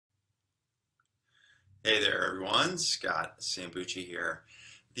Hey there, everyone. Scott Sambucci here.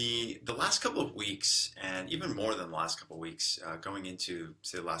 The last couple of weeks, and even more than the last couple of weeks, going into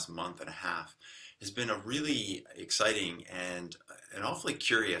say the last month and a half, has been a really exciting and an awfully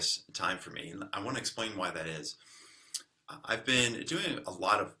curious time for me. And I want to explain why that is. I've been doing a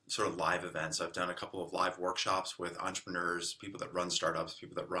lot of sort of live events. I've done a couple of live workshops with entrepreneurs, people that run startups,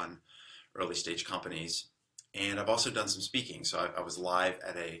 people that run early stage companies, and I've also done some speaking. So I was live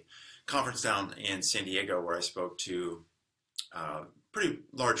at a conference down in San Diego where I spoke to a pretty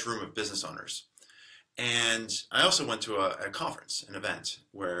large room of business owners. And I also went to a conference, an event,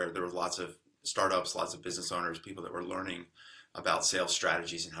 where there were lots of startups, lots of business owners, people that were learning about sales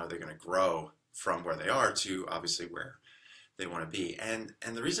strategies and how they're going to grow from where they are to obviously where they want to be. And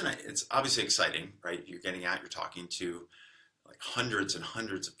the reason it's obviously exciting, right? You're getting out, you're talking to like hundreds and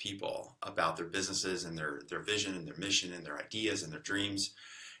hundreds of people about their businesses and their vision and their mission and their ideas and their dreams.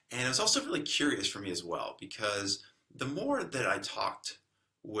 And it was also really curious for me as well because the more that I talked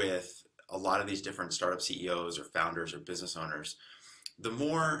with a lot of these different startup CEOs or founders or business owners, the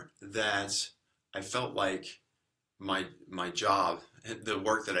more that I felt like my job, the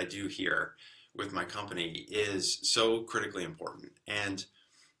work that I do here with my company is so critically important. And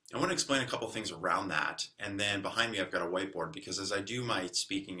I want to explain a couple things around that. And then behind me, I've got a whiteboard because as I do my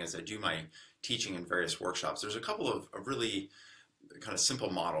speaking, as I do my teaching in various workshops, there's a couple of really kind of simple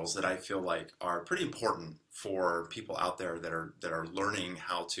models that I feel like are pretty important for people out there that are learning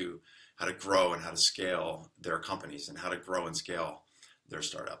how to grow and how to scale their companies and how to grow and scale their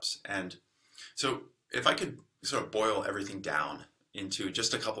startups. And so if I could sort of boil everything down into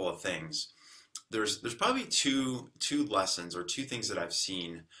just a couple of things, there's probably two lessons or two things that I've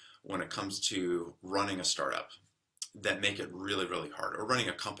seen when it comes to running a startup that make it really, really hard, or running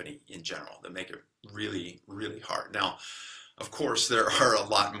a company in general that make it really, really hard. Now, of course, there are a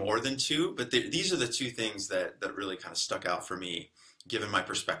lot more than two, but these are the two things that really kind of stuck out for me, given my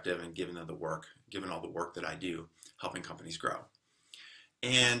perspective and given all the work that I do helping companies grow.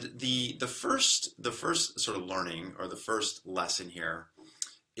 And the first sort of learning or the first lesson here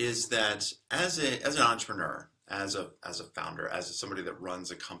is that as an entrepreneur, as a founder, as somebody that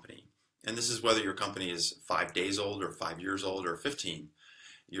runs a company, and this is whether your company is 5 days old or 5 years old or 15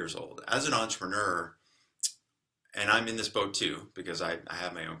 years old, as an entrepreneur, and I'm in this boat too because I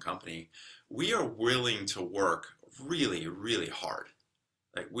have my own company, we are willing to work really, really hard.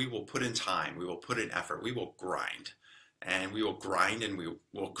 Like we will put in time, we will put in effort, we will grind, and we will grind and we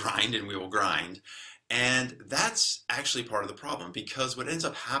will grind and we will grind. And that's actually part of the problem because what ends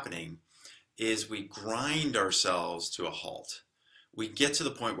up happening is we grind ourselves to a halt. We get to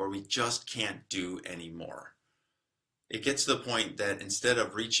the point where we just can't do anymore. It gets to the point that instead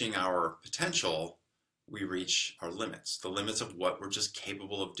of reaching our potential, we reach our limits, the limits of what we're just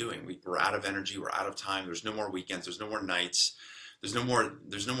capable of doing. We're out of energy, we're out of time, there's no more weekends, there's no more nights, there's no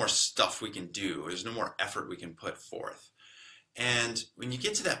more stuff we can do, there's no more effort we can put forth. And when you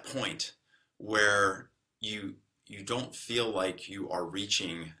get to that point where you don't feel like you are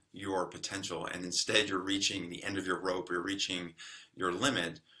reaching your potential and instead you're reaching the end of your rope, you're reaching your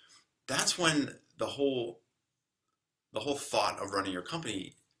limit, that's when the whole thought of running your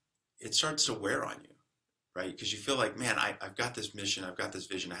company, it starts to wear on you, right? Because you feel like, man, I've got this mission, I've got this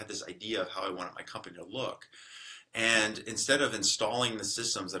vision, I had this idea of how I wanted my company to look. And instead of installing the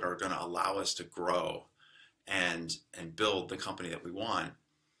systems that are going to allow us to grow and build the company that we want,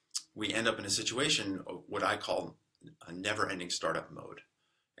 we end up in a situation of what I call a never-ending startup mode.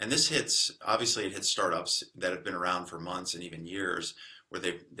 And this obviously it hits startups that have been around for months and even years, where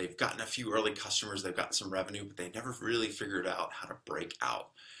they've gotten a few early customers, they've gotten some revenue, but they never really figured out how to break out.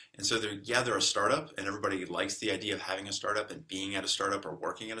 And so they're a startup and everybody likes the idea of having a startup and being at a startup or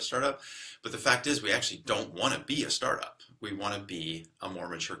working at a startup. But the fact is we actually don't want to be a startup. We want to be a more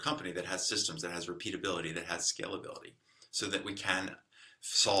mature company that has systems, that has repeatability, that has scalability, so that we can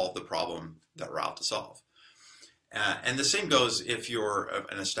solve the problem that we're out to solve. And the same goes if you're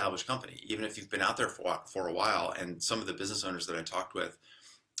an established company, even if you've been out there for a while. And some of the business owners that I talked with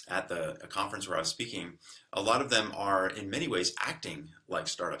at the conference where I was speaking, a lot of them are in many ways acting like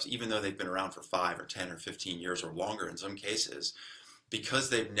startups, even though they've been around for 5 or 10 or 15 years or longer in some cases, because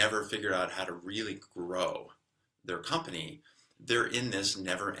they've never figured out how to really grow their company. They're in this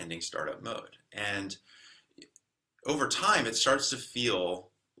never-ending startup mode. And over time, it starts to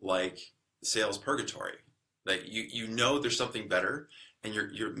feel like sales purgatory. Like you know there's something better, and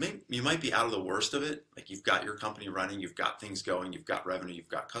you might be out of the worst of it. Like you've got your company running, you've got things going, you've got revenue, you've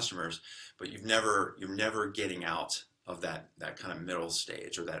got customers, but you're never getting out of that kind of middle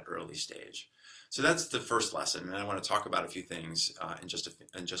stage or that early stage. So that's the first lesson, and I want to talk about a few things in just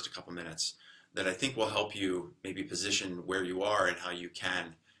a couple minutes that I think will help you maybe position where you are and how you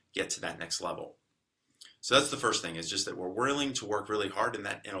can get to that next level. So that's the first thing, is just that we're willing to work really hard, and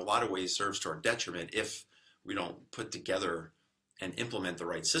that in a lot of ways serves to our detriment if we don't put together and implement the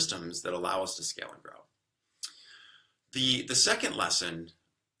right systems that allow us to scale and grow. The second lesson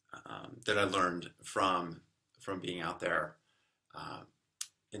that I learned from being out there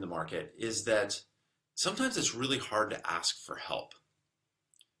in the market is that sometimes it's really hard to ask for help,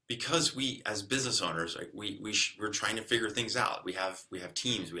 because we, as business owners, like we're trying to figure things out. We have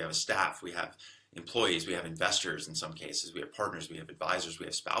teams, we have a staff, we have employees, we have investors in some cases, we have partners, we have advisors, we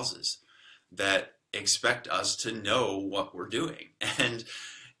have spouses that expect us to know what we're doing. And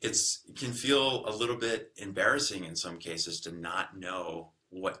it can feel a little bit embarrassing in some cases to not know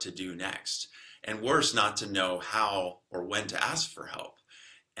what to do next. And worse, not to know how or when to ask for help.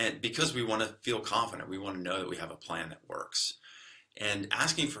 And because we want to feel confident, we want to know that we have a plan that works. And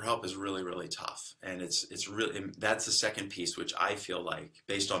asking for help is really, really tough. And it's really, that's the second piece, which I feel like,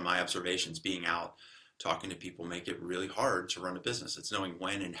 based on my observations, being out talking to people, make it really hard to run a business. It's knowing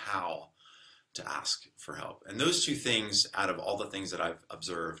when and how to ask for help. And those two things, out of all the things that I've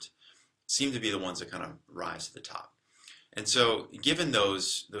observed, seem to be the ones that kind of rise to the top. And so, given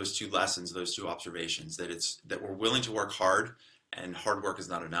those two lessons, those two observations, that we're willing to work hard, and hard work is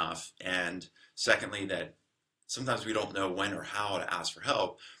not enough, and secondly, that sometimes we don't know when or how to ask for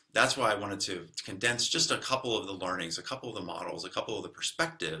help. That's why I wanted to condense just a couple of the learnings, a couple of the models, a couple of the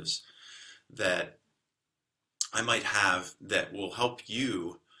perspectives that I might have that will help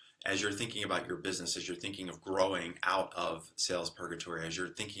you as you're thinking about your business, as you're thinking of growing out of sales purgatory, as you're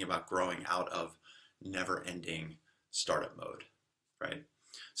thinking about growing out of never-ending startup mode, right?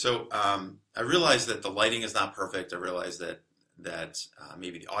 So I realize that the lighting is not perfect. I realize that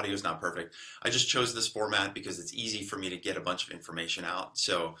maybe the audio is not perfect. I just chose this format because it's easy for me to get a bunch of information out.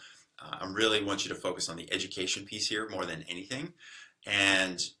 So I really want you to focus on the education piece here more than anything.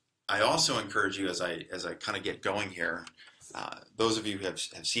 And I also encourage you, as I kind of get going here, those of you who have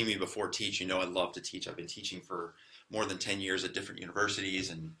seen me before teach, you know I love to teach. I've been teaching for more than 10 years at different universities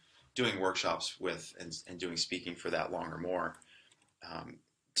and doing workshops with and doing speaking for that long or more.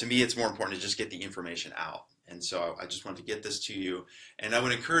 To me, it's more important to just get the information out. And so I just want to get this to you. And I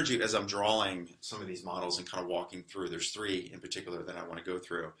would encourage you, as I'm drawing some of these models and kind of walking through, there's three in particular that I want to go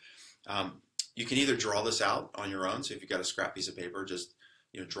through. You can either draw this out on your own. So if you've got a scrap piece of paper, just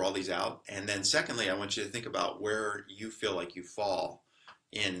draw these out. And then secondly, I want you to think about where you feel like you fall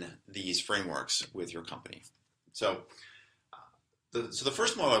in these frameworks with your company. So the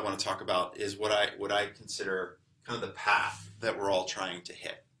first model I want to talk about is what I consider kind of the path that we're all trying to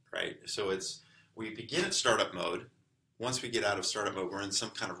hit, right? So we begin at startup mode. Once we get out of startup mode, we're in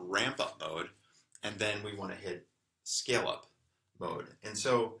some kind of ramp up mode, and then we want to hit scale up mode. And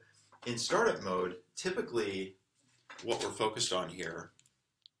so in startup mode, typically what we're focused on here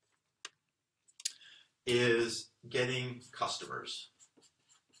is getting customers.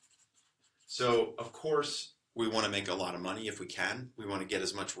 So of course, we want to make a lot of money if we can. We want to get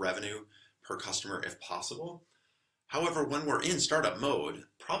as much revenue per customer if possible. However, when we're in startup mode,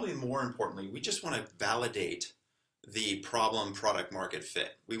 probably more importantly, we just want to validate the problem product market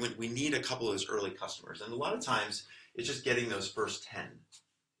fit. We need a couple of those early customers. And a lot of times, it's just getting those first 10.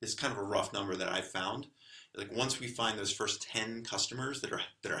 It's kind of a rough number that I've found. Like once we find those first 10 customers that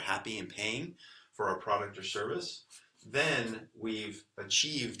are happy and paying for our product or service, then we've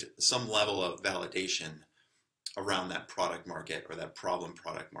achieved some level of validation around that product market or that problem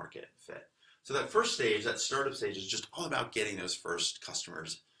product market fit. So that first stage, that startup stage, is just all about getting those first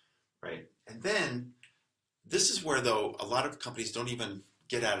customers, right? And then this is where, though, a lot of companies don't even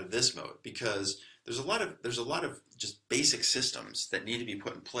get out of this mode, because there's a lot of just basic systems that need to be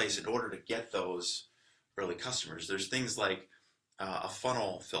put in place in order to get those early customers. There's things like a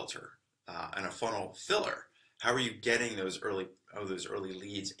funnel filter and a funnel filler. How are you getting those early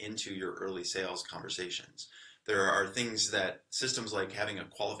leads into your early sales conversations? There are systems like having a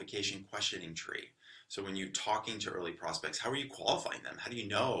qualification questioning tree. So when you're talking to early prospects, how are you qualifying them? How do you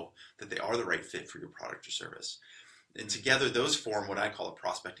know that they are the right fit for your product or service? And together, those form what I call a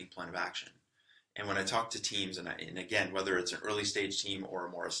prospecting plan of action. And when I talk to teams, and again, whether it's an early stage team or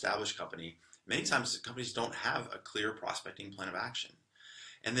a more established company, many times companies don't have a clear prospecting plan of action.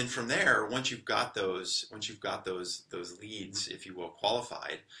 And then from there, once you've got those leads, if you will,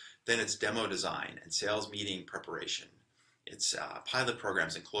 qualified, then it's demo design and sales meeting preparation. It's pilot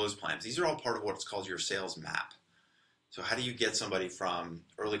programs and close plans. These are all part of what's called your sales map. So how do you get somebody from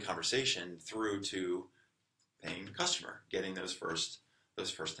early conversation through to paying customer, getting those first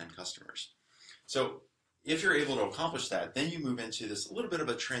 10 customers? So if you're able to accomplish that, then you move into this a little bit of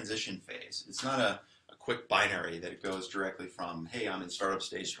a transition phase. It's not a quick binary that goes directly from, hey, I'm in startup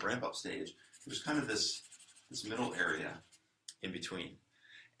stage to ramp up stage. There's kind of this middle area in between.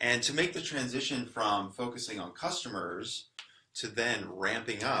 And to make the transition from focusing on customers to then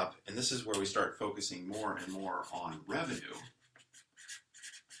ramping up, and this is where we start focusing more and more on revenue,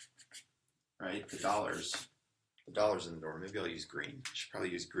 right? The dollars in the door. Maybe I'll use green. I should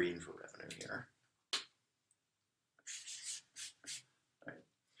probably use green for revenue here. Right.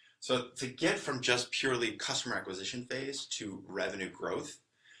 So to get from just purely customer acquisition phase to revenue growth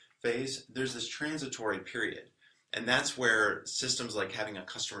phase, there's this transitory period. And that's where systems like having a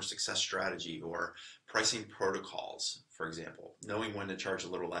customer success strategy or pricing protocols, for example, knowing when to charge a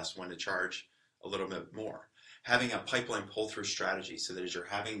little less, when to charge a little bit more, having a pipeline pull-through strategy so that as you're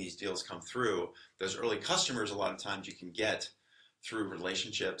having these deals come through, those early customers, a lot of times you can get through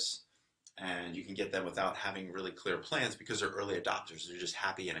relationships, and you can get them without having really clear plans because they're early adopters. They're just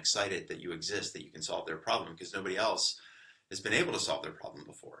happy and excited that you exist, that you can solve their problem because nobody else has been able to solve their problem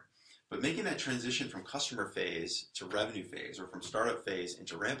before. But making that transition from customer phase to revenue phase, or from startup phase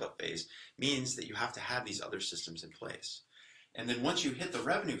into ramp-up phase, means that you have to have these other systems in place. And then once you hit the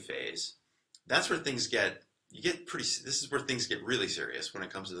revenue phase, that's where things this is where things get really serious when it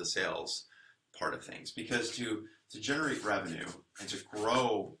comes to the sales part of things. Because to generate revenue and to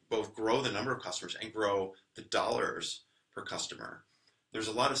both grow the number of customers and grow the dollars per customer, there's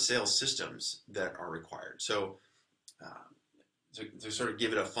a lot of sales systems that are required. So to sort of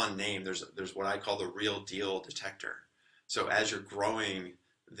give it a fun name, there's what I call the real deal detector. So as you're growing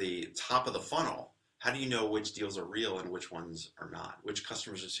the top of the funnel, how do you know which deals are real and which ones are not? Which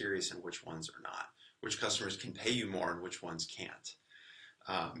customers are serious and which ones are not? Which customers can pay you more and which ones can't?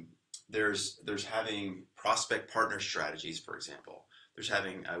 There's having prospect partner strategies, for example. There's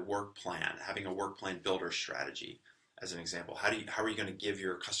having a work plan builder strategy, as an example. How are you going to give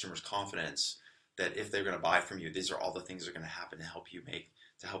your customers confidence that if they're going to buy from you, these are all the things that are going to happen to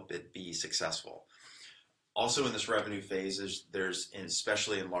help it be successful? Also in this revenue phase,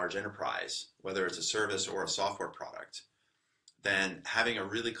 especially in large enterprise, whether it's a service or a software product, then having a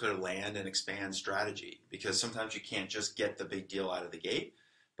really clear land and expand strategy, because sometimes you can't just get the big deal out of the gate,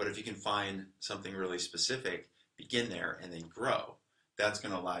 but if you can find something really specific, begin there and then grow. That's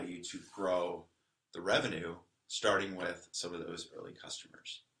going to allow you to grow the revenue, starting with some of those early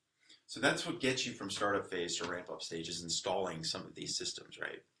customers. So that's what gets you from startup phase to ramp up stage, is installing some of these systems,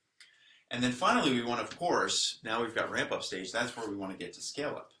 right? And then finally, we want, of course, now we've got ramp up stage, that's where we want to get to scale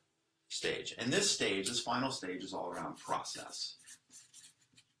up stage. And this final stage is all around process.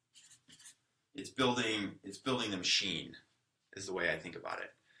 It's building the machine, is the way I think about it.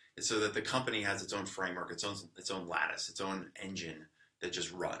 It's so that the company has its own framework, its own lattice, its own engine that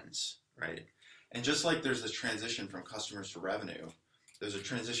just runs, right? And just like there's this transition from customers to revenue, there's a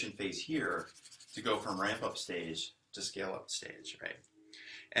transition phase here to go from ramp up stage to scale up stage, right?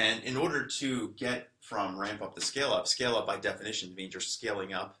 And in order to get from ramp up to scale up by definition means you're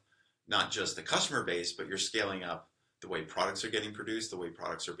scaling up not just the customer base, but you're scaling up the way products are getting produced, the way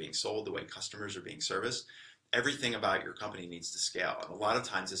products are being sold, the way customers are being serviced. Everything about your company needs to scale. And a lot of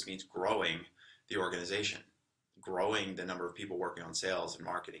times this means growing the organization, growing the number of people working on sales and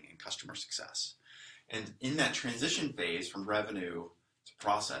marketing and customer success. And in that transition phase from revenue to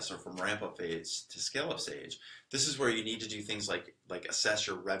process, or from ramp up phase to scale up stage, this is where you need to do things like assess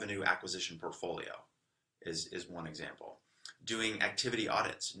your revenue acquisition portfolio is one example. Doing activity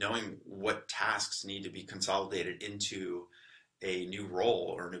audits, knowing what tasks need to be consolidated into a new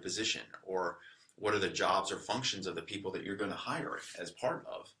role or a new position, or what are the jobs or functions of the people that you're going to hire as part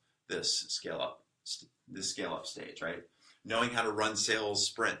of this scale up stage, right? Knowing how to run sales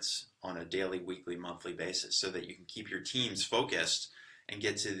sprints on a daily, weekly, monthly basis so that you can keep your teams focused and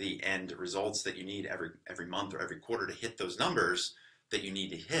get to the end results that you need every month or every quarter to hit those numbers that you need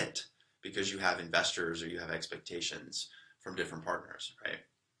to hit, because you have investors or you have expectations from different partners, right?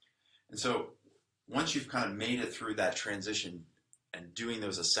 And so once you've kind of made it through that transition and doing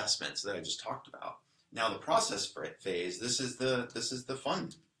those assessments that I just talked about, now the process phase, this is the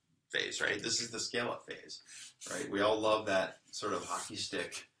fun phase, right? This is the scale up phase, right? We all love that sort of hockey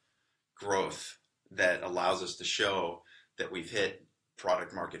stick growth that allows us to show that we've hit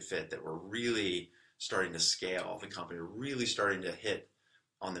product market fit, that we're really starting to scale the company, really starting to hit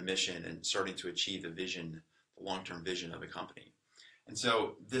on the mission and starting to achieve the vision, the long-term vision of the company. And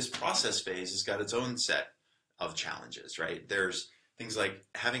so this process phase has got its own set of challenges, right? There's things like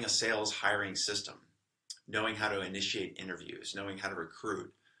having a sales hiring system, knowing how to initiate interviews, knowing how to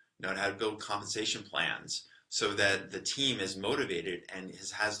recruit, knowing how to build compensation plans so that the team is motivated and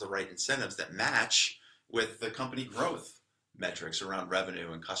has the right incentives that match with the company growth metrics around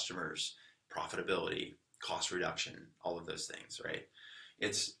revenue and customers, profitability, cost reduction, all of those things, right?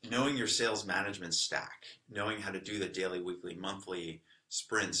 It's knowing your sales management stack, knowing how to do the daily, weekly, monthly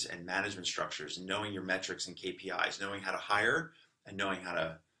sprints and management structures, knowing your metrics and KPIs, knowing how to hire and knowing how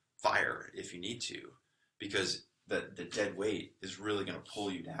to fire if you need to, because the dead weight is really going to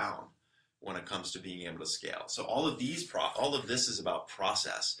pull you down when it comes to being able to scale. So all of this is about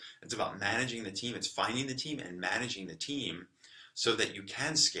process. It's about managing the team. It's finding the team and managing the team so that you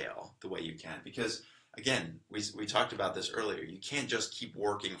can scale the way you can. Because again, we talked about this earlier. You can't just keep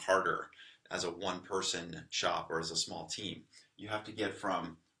working harder as a one-person shop or as a small team. You have to get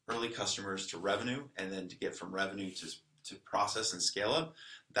from early customers to revenue, and then to get from revenue to process and scale up.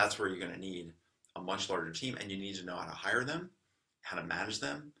 That's where you're going to need a much larger team, and you need to know how to hire them, how to manage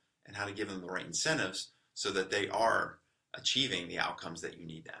them, and how to give them the right incentives so that they are achieving the outcomes that you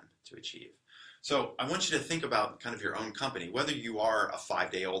need them to achieve. So I want you to think about kind of your own company, whether you are a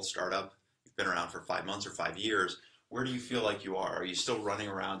 5-day-old startup, you've been around for 5 months or 5 years. Where do you feel like you are? Are you still running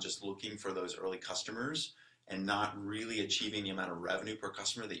around just looking for those early customers and not really achieving the amount of revenue per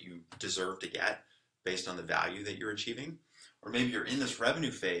customer that you deserve to get based on the value that you're achieving? Or maybe you're in this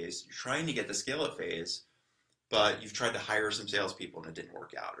revenue phase, you're trying to get the scale-up phase, but you've tried to hire some salespeople and it didn't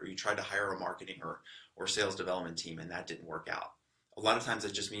work out. Or you tried to hire a marketing or sales development team and that didn't work out. A lot of times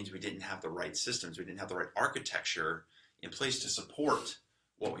that just means we didn't have the right systems, we didn't have the right architecture in place to support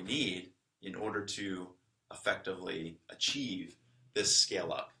what we need in order to effectively achieve this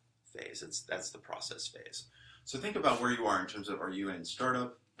scale-up phase. That's the process phase. So think about where you are in terms of, are you in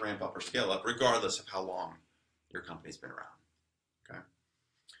startup, ramp up, or scale up, regardless of how long your company's been around. Okay.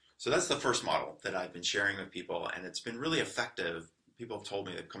 So that's the first model that I've been sharing with people, and it's been really effective. People have told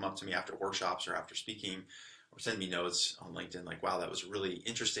me, they've come up to me after workshops or after speaking or send me notes on LinkedIn like, wow, that was really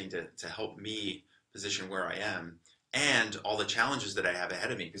interesting to help me position where I am and all the challenges that I have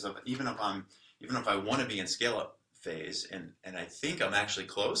ahead of me. Because even if I want to be in scale-up phase and I think I'm actually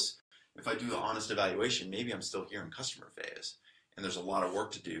close, if I do the honest evaluation, maybe I'm still here in customer phase. And there's a lot of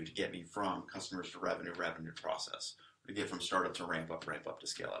work to do to get me from customers to revenue, revenue to process, to get from startup to ramp up to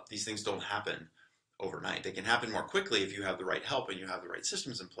scale up. These things don't happen overnight. They can happen more quickly if you have the right help and you have the right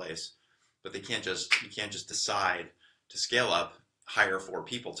systems in place, but you can't just decide to scale up, hire 4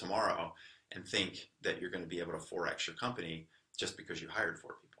 people tomorrow, and think that you're going to be able to 4x your company just because you hired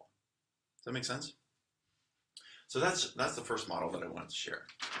 4 people. Does that make sense? So that's the first model that I wanted to share.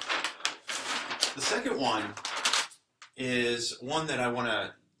 The second one is one that I want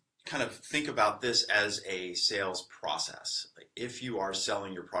to kind of think about this as a sales process. Like if you are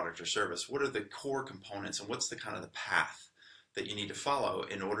selling your product or service, what are the core components and what's the kind of the path that you need to follow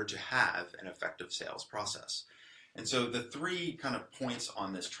in order to have an effective sales process? And so the 3 kind of points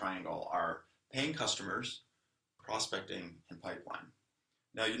on this triangle are paying customers, prospecting, and pipeline.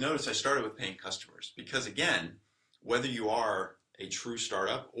 Now you notice I started with paying customers because again, whether you are a true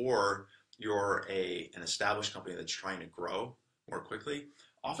startup or you're an established company that's trying to grow more quickly,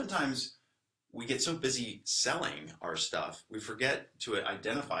 oftentimes we get so busy selling our stuff, we forget to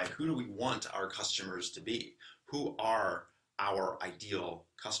identify who do we want our customers to be? Who are our ideal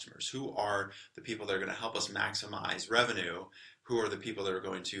customers? Who are the people that are going to help us maximize revenue? Who are the people that are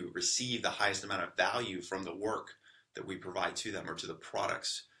going to receive the highest amount of value from the work that we provide to them or to the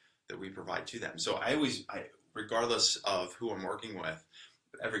products that we provide to them? So regardless of who I'm working with,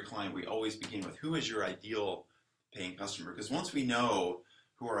 every client, we always begin with who is your ideal paying customer? Because once we know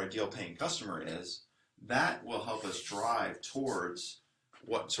who our ideal paying customer is, that will help us drive towards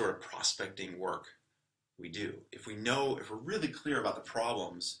what sort of prospecting work we do. If we're really clear about the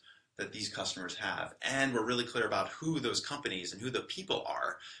problems that these customers have, and we're really clear about who those companies and who the people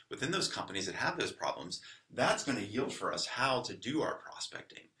are within those companies that have those problems, that's going to yield for us how to do our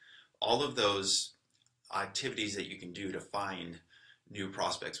prospecting. All of those activities that you can do to find new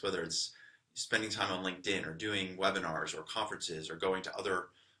prospects, whether it's spending time on LinkedIn or doing webinars or conferences or going to other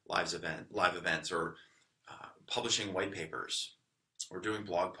live events or publishing white papers or doing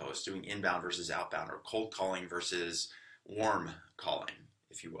blog posts, doing inbound versus outbound or cold calling versus warm calling,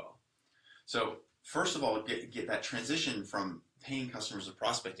 if you will. So first of all, get that transition from paying customers to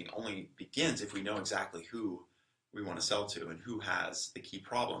prospecting only begins if we know exactly who we want to sell to and who has the key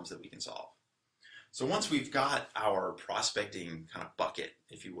problems that we can solve. So once we've got our prospecting kind of bucket,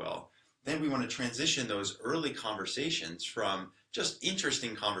 if you will, then we want to transition those early conversations from just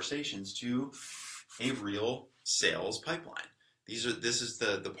interesting conversations to a real sales pipeline. This is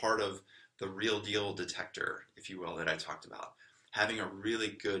the part of the real deal detector, if you will, that I talked about. having a really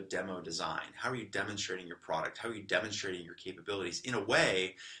good demo design. How are you demonstrating your product? How are you demonstrating your capabilities in a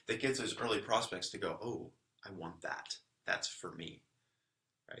way that gets those early prospects to go, oh, I want that. That's for me,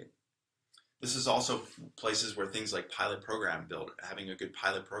 right? This is also places where things like pilot program build, having a good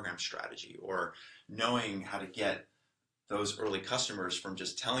pilot program strategy, or knowing how to get those early customers from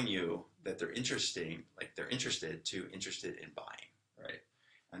just telling you that they're interested to interested in buying, right?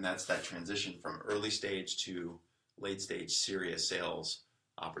 And that's that transition from early stage to late stage serious sales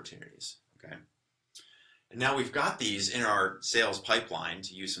opportunities, okay? And now we've got these in our sales pipeline,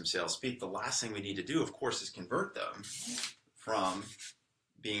 to use some sales speak. The last thing we need to do, of course, is convert them from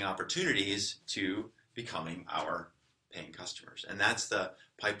being opportunities to becoming our paying customers. And that's the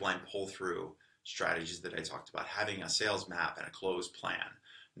pipeline pull-through strategies that I talked about, having a sales map and a close plan,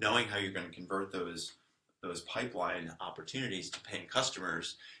 knowing how you're going to convert those pipeline opportunities to paying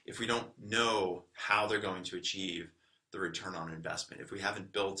customers. If we don't know how they're going to achieve the return on investment, if we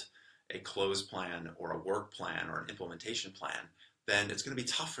haven't built a close plan or a work plan or an implementation plan, then it's going to be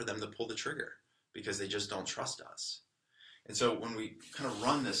tough for them to pull the trigger because they just don't trust us. And so when we kind of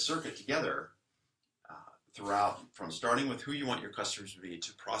run this circuit together throughout, from starting with who you want your customers to be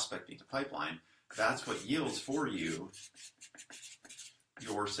to prospecting to pipeline, that's what yields for you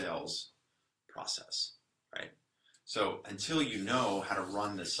your sales process, right? So until you know how to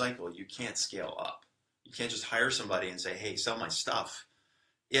run this cycle, you can't scale up. You can't just hire somebody and say, hey, sell my stuff,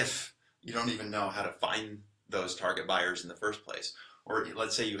 if you don't even know how to find those target buyers in the first place. Or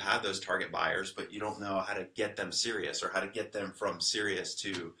let's say you have those target buyers, but you don't know how to get them serious or how to get them from serious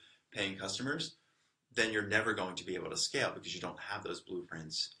to paying customers, then you're never going to be able to scale because you don't have those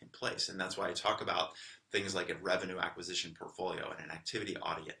blueprints in place. And that's why I talk about things like a revenue acquisition portfolio and an activity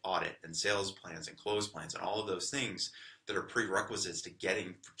audit and sales plans and close plans and all of those things that are prerequisites to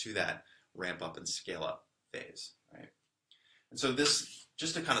getting to that ramp up and scale up phase, right? And so this,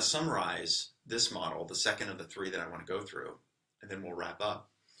 just to kind of summarize this model, the second of the three that I want to go through, and then we'll wrap up.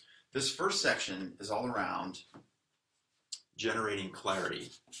 This first section is all around generating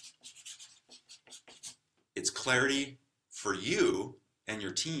clarity. It's clarity for you and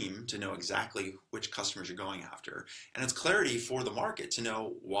your team to know exactly which customers you're going after. And it's clarity for the market to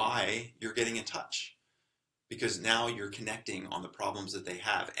know why you're getting in touch. Because now you're connecting on the problems that they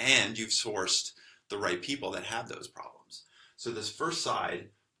have, and you've sourced the right people that have those problems. So this first side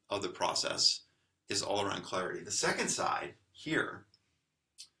of the process is all around clarity. The second side here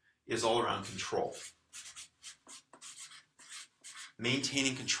is all around control.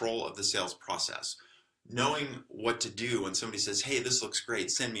 Maintaining control of the sales process. Knowing what to do when somebody says, hey, this looks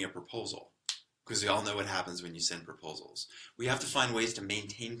great, send me a proposal. Because we all know what happens when you send proposals. We have to find ways to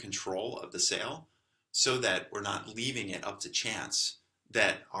maintain control of the sale so that we're not leaving it up to chance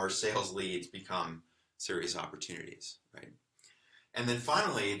that our sales leads become serious opportunities, right? And then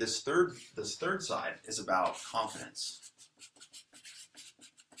finally, this third side is about confidence.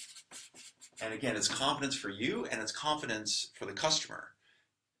 And again, it's confidence for you and it's confidence for the customer.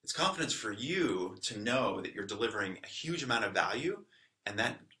 It's confidence for you to know that you're delivering a huge amount of value, and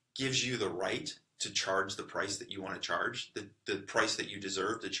that gives you the right to charge the price that you want to charge, the price that you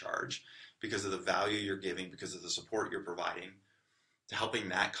deserve to charge, because of the value you're giving, because of the support you're providing to helping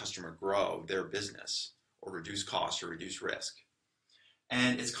that customer grow their business or reduce costs or reduce risk.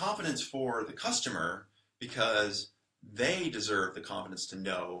 And it's confidence for the customer because they deserve the confidence to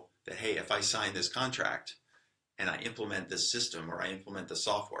know that, hey, if I sign this contract and I implement this system or I implement the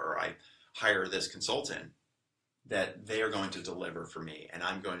software or I hire this consultant, that they are going to deliver for me and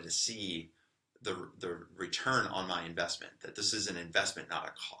I'm going to see the return on my investment, that this is an investment, not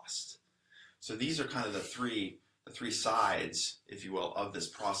a cost. So these are kind of the three sides, if you will, of this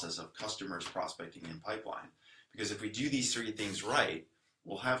process of customers, prospecting, and pipeline. Because if we do these three things right,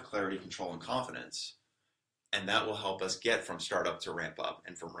 we'll have clarity, control, and confidence, and that will help us get from startup to ramp up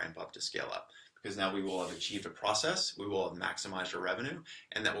and from ramp up to scale up. Because now we will have achieved a process, we will have maximized our revenue,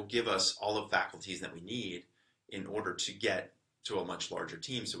 and that will give us all the faculties that we need in order to get to a much larger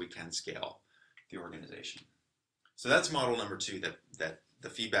team so we can scale the organization. So that's model number two, that the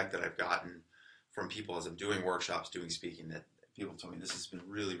feedback that I've gotten from people as I'm doing workshops, doing speaking, that people told me this has been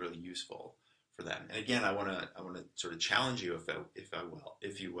really, really useful for them. And again, I want to sort of challenge you,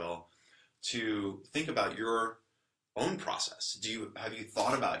 if you will, to think about your own process. Have you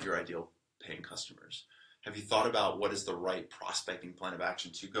thought about your ideal paying customers? Have you thought about what is the right prospecting plan of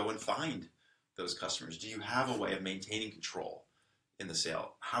action to go and find those customers? Do you have a way of maintaining control in the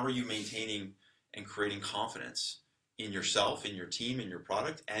sale? How are you maintaining and creating confidence in yourself, in your team, in your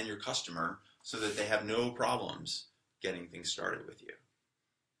product, and your customer so that they have no problems getting things started with you?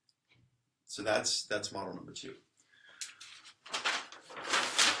 So that's model number two.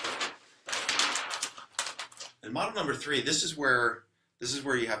 And model number 3, this is where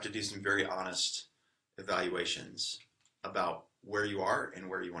you have to do some very honest evaluations about where you are and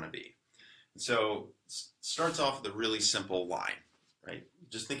where you want to be. And so it starts off with a really simple line, right?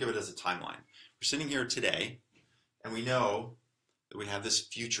 Just think of it as a timeline. We're sitting here today, and we know that we have this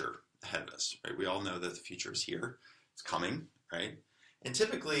future ahead of us, right? We all know that the future is here. It's coming, right? And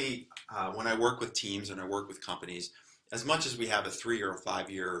typically, when I work with teams and I work with companies, as much as we have a 3 or a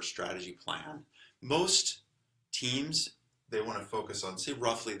 5-year strategy plan, most teams, they want to focus on, say,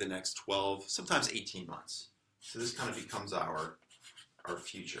 roughly the next 12, sometimes 18 months. So this kind of becomes our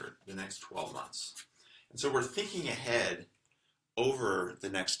future, the next 12 months. And so we're thinking ahead over the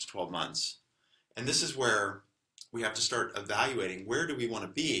next 12 months. And this is where we have to start evaluating where do we want to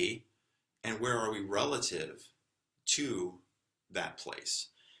be and where are we relative to that place.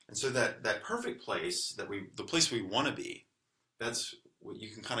 And so that perfect place, the place we want to be, that's what you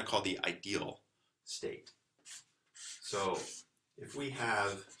can kind of call the ideal state. So if we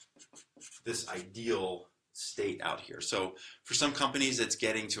have this ideal state out here, so for some companies it's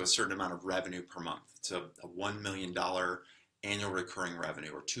getting to a certain amount of revenue per month. It's a $1 million annual recurring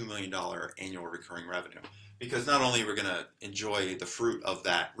revenue or $2 million annual recurring revenue. Because not only we're going to enjoy the fruit of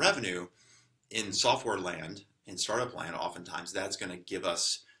that revenue in software land, in startup land, oftentimes that's going to give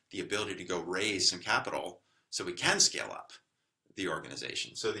us the ability to go raise some capital so we can scale up the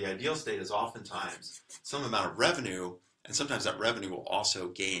organization. So the ideal state is oftentimes some amount of revenue, and sometimes that revenue will also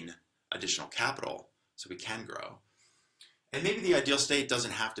gain additional capital so we can grow. And maybe the ideal state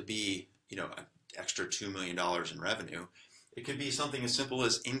doesn't have to be, an extra $2 million in revenue. It could be something as simple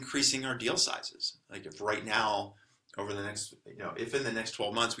as increasing our deal sizes. Like if right now, over the next, if in the next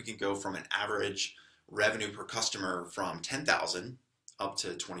 12 months we can go from an average revenue per customer from $10,000 up to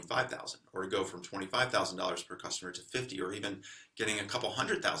 $25,000, or go from $25,000 per customer to $50,000, or even getting a couple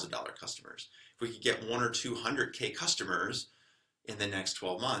 $100,000 customers. If we could get 100 or 200K customers in the next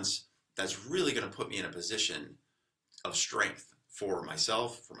 12 months, that's really going to put me in a position of strength for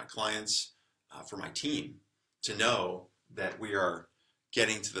myself, for my clients, for my team, to know that we are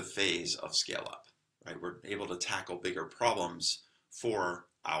getting to the phase of scale up, right? We're able to tackle bigger problems for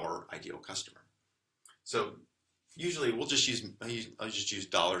our ideal customer. So usually I'll just use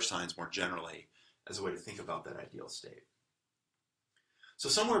dollar signs more generally as a way to think about that ideal state. So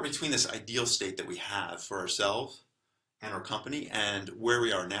somewhere between this ideal state that we have for ourselves and our company and where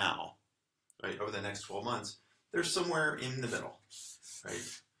we are now, right, over the next 12 months, there's somewhere in the middle, right?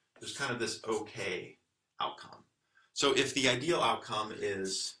 There's kind of this okay outcome. So if the ideal outcome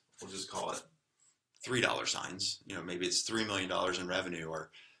is, we'll just call it $3 signs, maybe it's $3 million in revenue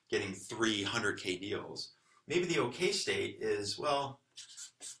or getting 300K deals. Maybe the okay state is, well,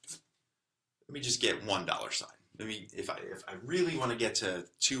 let me just get $1 sign. Maybe if I really want to get to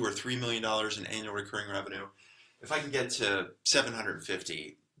 $2 or $3 million in annual recurring revenue, if I can get to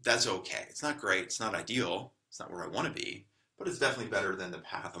 750, that's okay. It's not great. It's not ideal. It's not where I want to be, but it's definitely better than the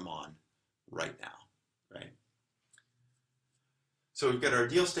path I'm on right now, right? So we've got our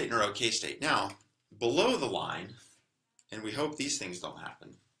ideal state and our okay state. Now, below the line, and we hope these things don't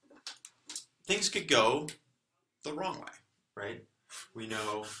happen, things could go the wrong way, right? We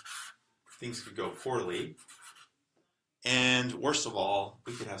know things could go poorly, and worst of all,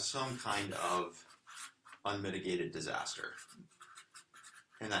 we could have some kind of unmitigated disaster.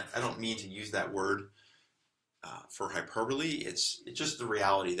 And I don't mean to use that word for hyperbole. It's just the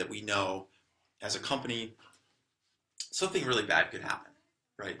reality that we know as a company, something really bad could happen,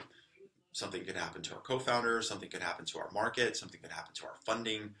 right? Something could happen to our co-founder, something could happen to our market, something could happen to our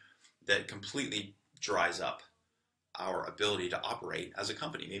funding that completely dries up our ability to operate as a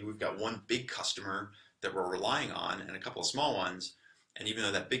company. Maybe we've got one big customer that we're relying on and a couple of small ones, and even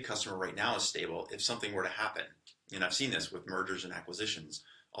though that big customer right now is stable, if something were to happen, and I've seen this with mergers and acquisitions,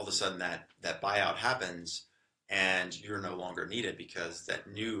 all of a sudden that buyout happens and you're no longer needed because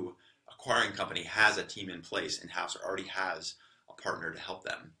that new acquiring company has a team in place in-house or already has a partner to help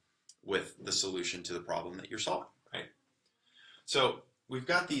them with the solution to the problem that you're solving, right? So we've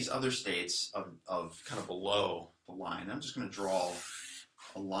got these other states of kind of below the line. I'm just going to draw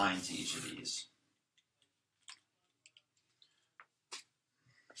a line to each of these.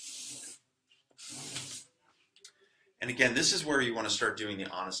 And again, this is where you want to start doing the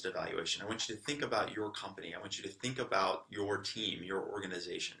honest evaluation. I want you to think about your company. I want you to think about your team, your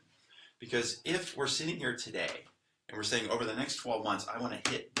organization. Because if we're sitting here today and we're saying over the next 12 months, I want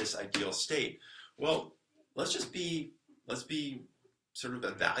to hit this ideal state, well, let's be sort of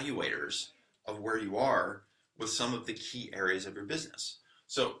evaluators of where you are with some of the key areas of your business.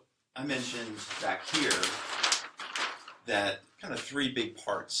 So I mentioned back here that kind of 3 big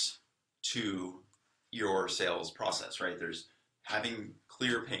parts to your sales process, right? There's having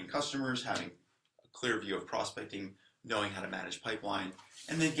clear paying customers, having a clear view of prospecting, knowing how to manage pipeline,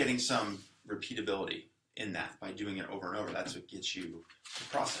 and then getting some repeatability in that by doing it over and over. That's what gets you the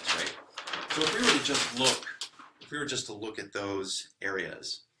process, right? So if we were just to look at those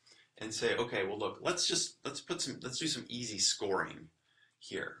areas and say, okay, well look, let's do some easy scoring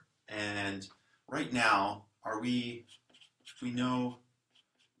here. And right now, we know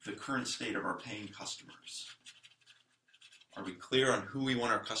the current state of our paying customers. Are we clear on who we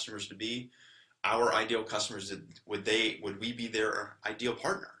want our customers to be? Our ideal customers, would we be their ideal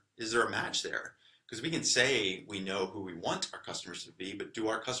partner? Is there a match there? Because we can say we know who we want our customers to be, but do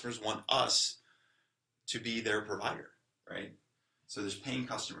our customers want us to be their provider, right? So there's paying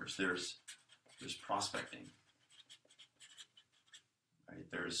customers, there's prospecting, right?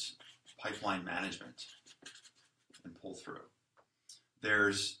 There's pipeline management and pull through.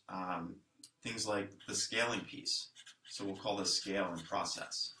 There's things like the scaling piece. So we'll call this scale and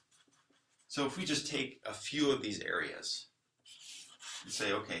process. So if we just take a few of these areas and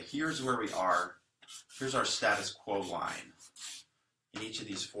say, okay, here's where we are, here's our status quo line in each of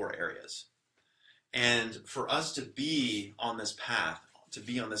these 4 areas. And for us to be on this path, to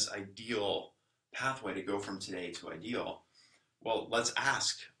be on this ideal pathway to go from today to ideal, well, let's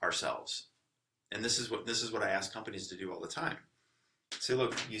ask ourselves, and this is what I ask companies to do all the time. Say,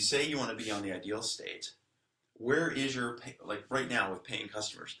 look, you say you want to be on the ideal state. Where is your, like right now with paying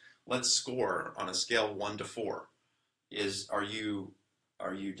customers, let's score on a scale of 1 to 4. Are you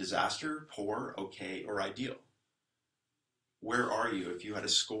disaster, poor, okay, or ideal? Where are you if you had to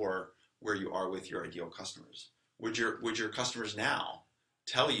score where you are with your ideal customers? Would your customers now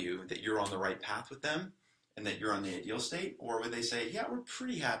tell you that you're on the right path with them and that you're on the ideal state? Or would they say, yeah, we're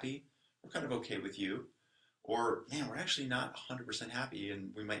pretty happy, we're kind of okay with you? Or, man, we're actually not 100% happy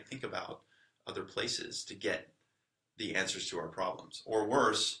and we might think about other places to get the answers to our problems? Or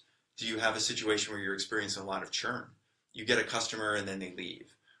worse, do you have a situation where you're experiencing a lot of churn? You get a customer and then they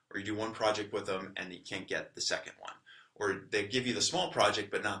leave. Or you do one project with them and you can't get the second one. Or they give you the small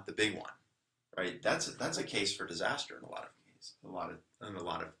project but not the big one, right? That's a case for disaster in a lot of cases, in a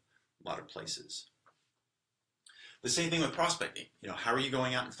lot of places. The same thing with prospecting. How are you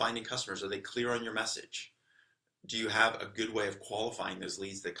going out and finding customers? Are they clear on your message? Do you have a good way of qualifying those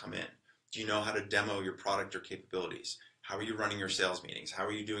leads that come in? Do you know how to demo your product or capabilities? How are you running your sales meetings? How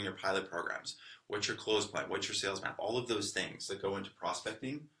are you doing your pilot programs? What's your close plan? What's your sales map? All of those things that go into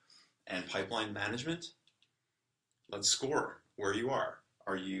prospecting and pipeline management. Let's score where you are.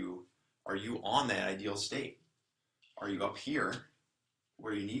 Are you on that ideal state? Are you up here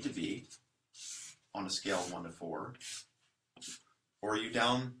where you need to be on a scale of 1 to 4? Or are you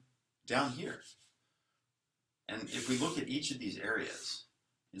down here? And if we look at each of these areas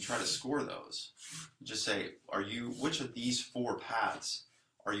and try to score those, just say, which of these 4 paths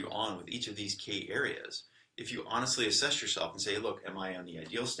are you on with each of these key areas? If you honestly assess yourself and say, look, am I on the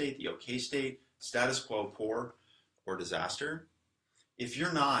ideal state, the okay state, status quo, poor, or disaster? If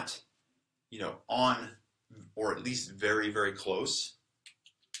you're not, on, or at least very, very close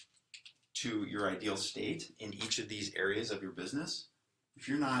to your ideal state in each of these areas of your business, if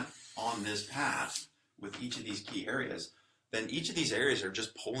you're not on this path with each of these key areas, then each of these areas are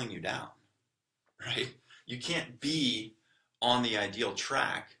just pulling you down, right? You can't be on the ideal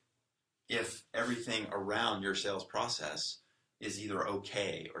track if everything around your sales process is either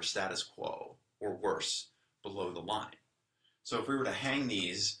okay or status quo or worse, below the line. So if we were to hang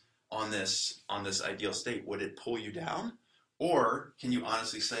these on this ideal state, would it pull you down? Or can you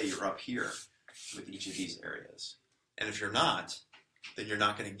honestly say you're up here with each of these areas? And if you're not, then you're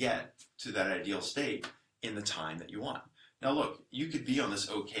not going to get to that ideal state in the time that you want. Now look, you could be on this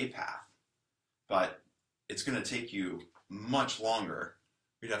okay path, but it's going to take you much longer.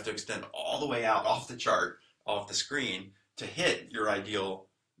 You'd have to extend all the way out off the chart, off the screen, to hit your ideal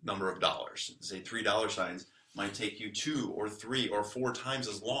number of dollars. Say $3 signs might take you 2 or 3 or 4 times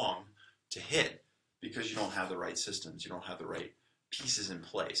as long to hit because you don't have the right systems, you don't have the right pieces in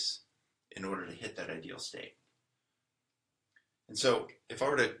place in order to hit that ideal state. And so if I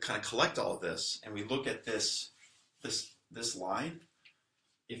were to kind of collect all of this and we look at this line,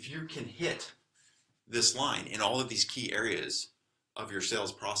 if you can hit this line in all of these key areas of your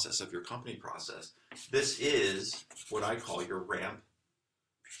sales process, of your company process, this is what I call your ramp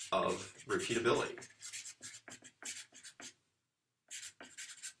of repeatability.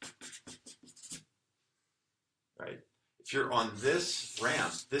 Right? If you're on this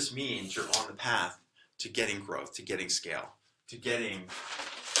ramp, this means you're on the path to getting growth, to getting scale, to going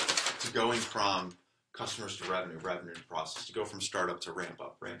from customers to revenue, revenue to process, to go from startup to ramp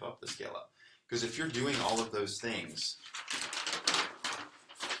up to scale up. Because if you're doing all of those things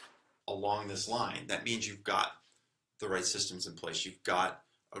along this line, that means you've got the right systems in place. You've got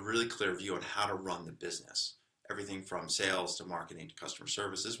a really clear view on how to run the business. Everything from sales to marketing to customer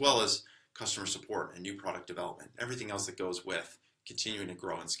service, as well as customer support and new product development. Everything else that goes with continuing to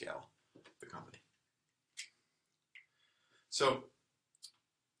grow and scale the company. So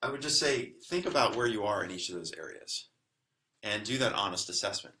I would just say, think about where you are in each of those areas and do that honest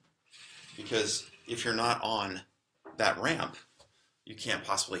assessment. Because if you're not on that ramp, you can't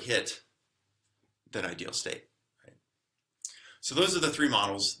possibly hit that ideal state. Right? So those are the three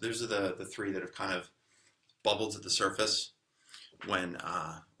models. Those are the three that have kind of bubbled to the surface when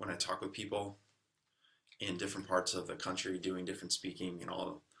I talk with people in different parts of the country, doing different speaking and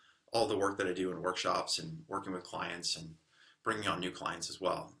all the work that I do in workshops and working with clients and bringing on new clients as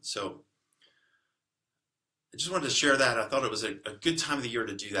well. So I just wanted to share that. I thought it was a good time of the year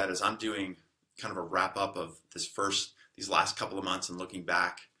to do that, as I'm doing kind of a wrap up of these last couple of months and looking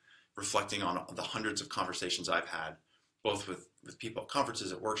back, reflecting on the hundreds of conversations I've had, both with people at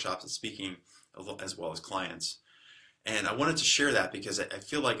conferences, at workshops, and speaking, as well as clients. And I wanted to share that because I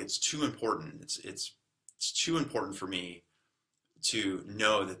feel like it's too important. It's too important for me to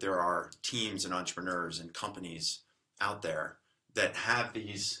know that there are teams and entrepreneurs and companies out there that have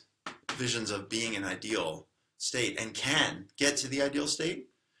these visions of being an ideal state and can get to the ideal state.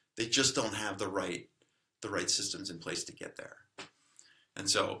 They just don't have the right systems in place to get there. And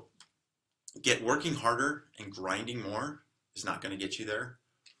so working harder and grinding more is not going to get you there.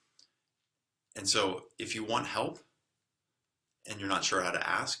 And so if you want help and you're not sure how to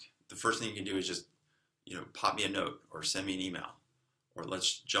ask, the first thing you can do is just, pop me a note or send me an email, or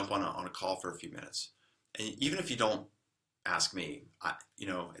let's jump on a call for a few minutes. And even if you don't ask me, at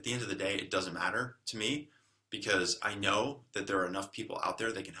the end of the day, it doesn't matter to me, because I know that there are enough people out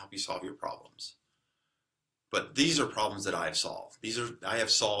there that can help you solve your problems. But these are problems that I have solved. I have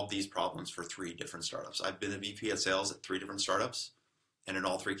solved these problems for 3 different startups. I've been a VP of sales at 3 different startups, and in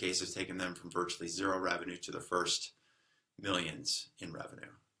all 3 cases, taken them from virtually 0 revenue to the first millions in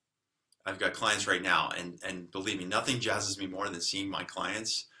revenue. I've got clients right now, and believe me, nothing jazzes me more than seeing my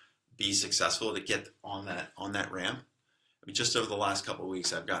clients be successful to get on that ramp. I mean, just over the last couple of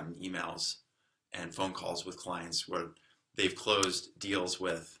weeks, I've gotten emails and phone calls with clients where they've closed deals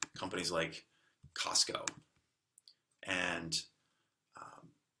with companies like Costco and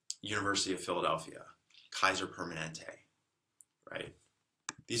University of Philadelphia, Kaiser Permanente, right?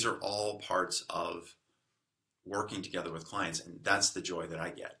 These are all parts of working together with clients, and that's the joy that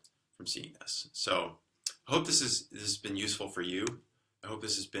I get from seeing this. So I hope this has been useful for you. I hope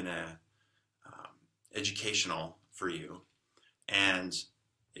this has been educational for you. And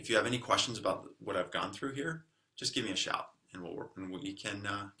if you have any questions about what I've gone through here, just give me a shout, and we can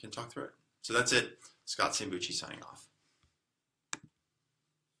talk through it. So that's it. Scott Sambucci signing off.